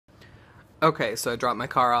Okay, so I dropped my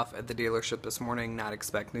car off at the dealership this morning, not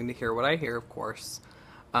expecting to hear what I hear, of course.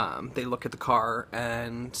 They look at the car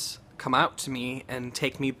and come out to me and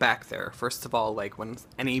take me back there. First of all, like when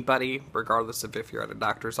anybody, regardless of if you're at a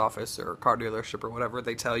doctor's office or a car dealership or whatever,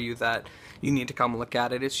 they tell you that you need to come look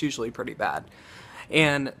at it, it's usually pretty bad.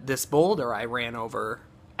 And this boulder I ran over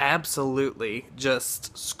absolutely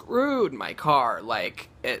just screwed my car. Like,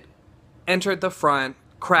 it entered the front,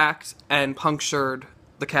 cracked, and punctured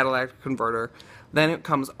the catalytic converter. Then it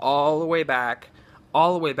comes all the way back,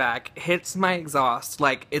 hits my exhaust.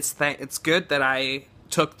 Like, it's good that I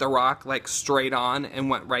took the rock, like, straight on and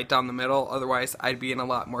went right down the middle. Otherwise, I'd be in a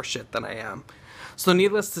lot more shit than I am. So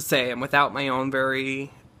needless to say, I'm without my own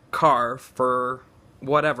very car for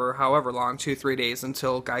whatever, however long, 2-3 days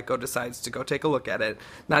until Geico decides to go take a look at it,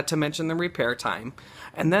 not to mention the repair time.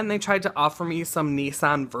 And then they tried to offer me some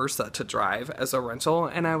Nissan Versa to drive as a rental,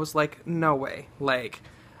 and I was like, no way, like,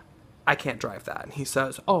 I can't drive that. And he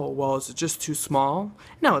says, oh, well, is it just too small?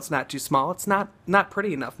 No, it's not too small. It's not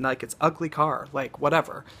pretty enough. Like, it's ugly car, like,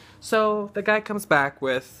 whatever. So the guy comes back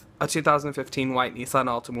with a 2015 white Nissan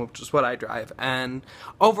Altima, which is what I drive. And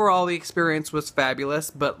overall, the experience was fabulous,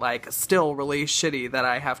 but, like, still really shitty that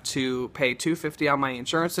I have to pay $250 on my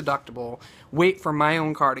insurance deductible, wait for my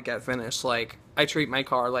own car to get finished. Like, I treat my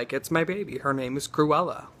car like it's my baby. Her name is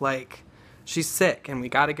Cruella. Like, she's sick and we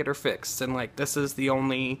gotta get her fixed, and like this is the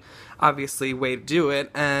only obviously way to do it.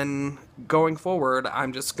 And going forward,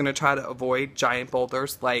 I'm just gonna try to avoid giant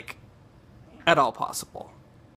boulders like at all possible.